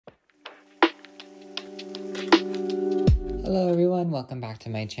Hello everyone, welcome back to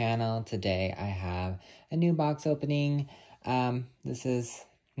my channel. Today I have a new box opening. This is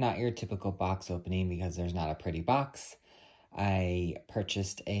not your typical box opening because there's not a pretty box. I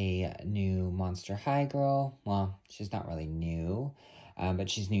purchased a new Monster High girl. Well, she's not really new, but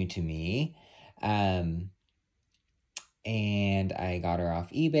she's new to me. And I got her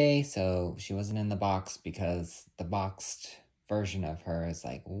off eBay, so she wasn't in the box because the boxed version of her is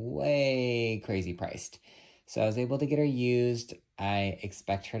like way crazy priced. So I was able to get her used. I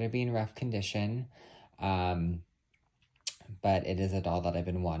expect her to be in rough condition, but it is a doll that I've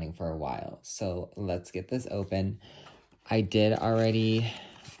been wanting for a while. So let's get this open. I did already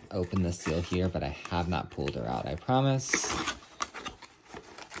open the seal here, but I have not pulled her out, I promise.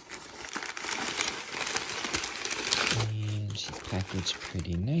 And she's packaged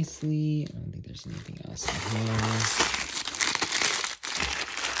pretty nicely. I don't think there's anything else in here.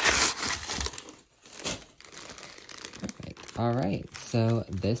 All right, so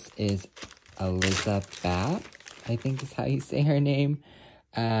this is Elissabat, I think is how you say her name.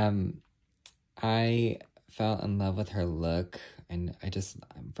 I fell in love with her look, and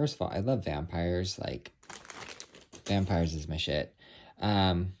first of all, I love vampires. Like, vampires is my shit.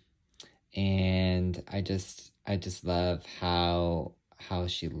 And I just love how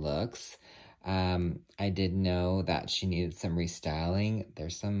she looks. I did know that she needed some restyling.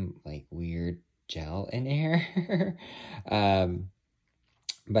 There's some like weird gel in here.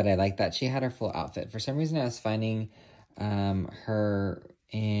 But I like that she had her full outfit. For some reason I was finding her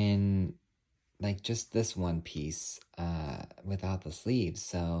in like just this one piece without the sleeves,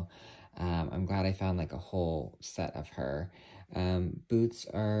 so I'm glad I found like a whole set of her. Boots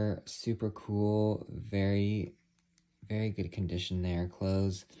are super cool, very good condition there.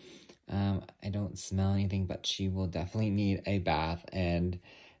 Clothes, I don't smell anything, but she will definitely need a bath and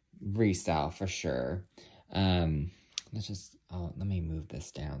restyle for sure. Let me move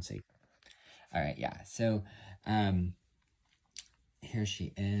this down. All right, yeah. So, here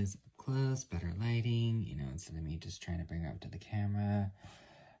she is up close, better lighting, you know, instead of me just trying to bring her up to the camera.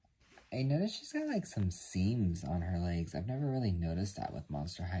 I noticed she's got like some seams on her legs. I've never really noticed that with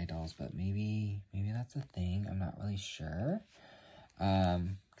Monster High dolls, but maybe that's a thing. I'm not really sure.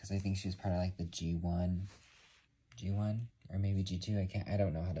 Because I think she's part of like the G1, or maybe G2. I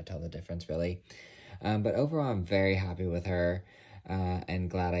don't know how to tell the difference really. But overall, I'm very happy with her, and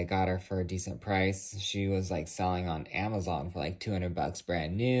glad I got her for a decent price. She was like selling on Amazon for like $200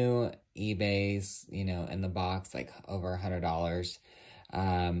 brand new, eBay's, you know, in the box, like over $100.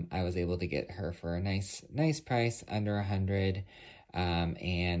 I was able to get her for a nice price, under $100.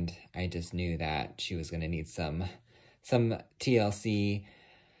 And I just knew that she was going to need some TLC.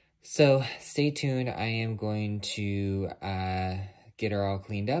 So stay tuned. I am going to get her all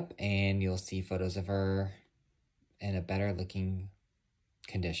cleaned up, and you'll see photos of her in a better looking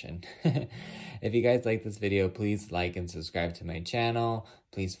condition. If you guys like this video, please like and subscribe to my channel.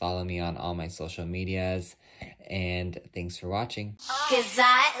 Please follow me on all my social medias, and thanks for watching. 'Cause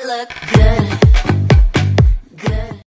I look good.